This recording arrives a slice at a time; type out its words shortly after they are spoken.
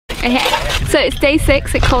Okay, so it's day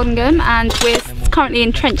 6 at Coldingham and we're currently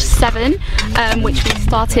in trench 7, which we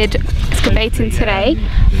started excavating today.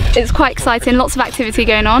 It's quite exciting, lots of activity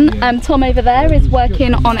going on. Tom over there is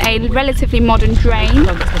working on a relatively modern drain.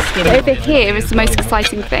 Over here is the most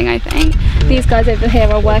exciting thing, I think. These guys over here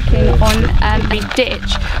are working on a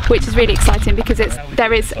ditch, which is really exciting because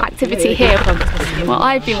there is activity here. What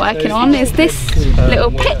I've been working on is this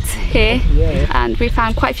little pit here, and we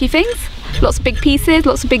found quite a few things. Lots of big pieces,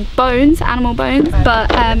 lots of big bones, animal bones, but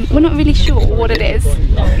we're not really sure what it is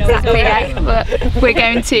exactly yet, but we're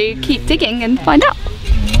going to keep digging and find out.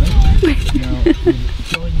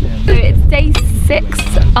 So it's day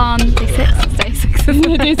 6 on day 6. Day 6.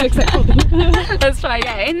 Day 6. Let's try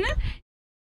again.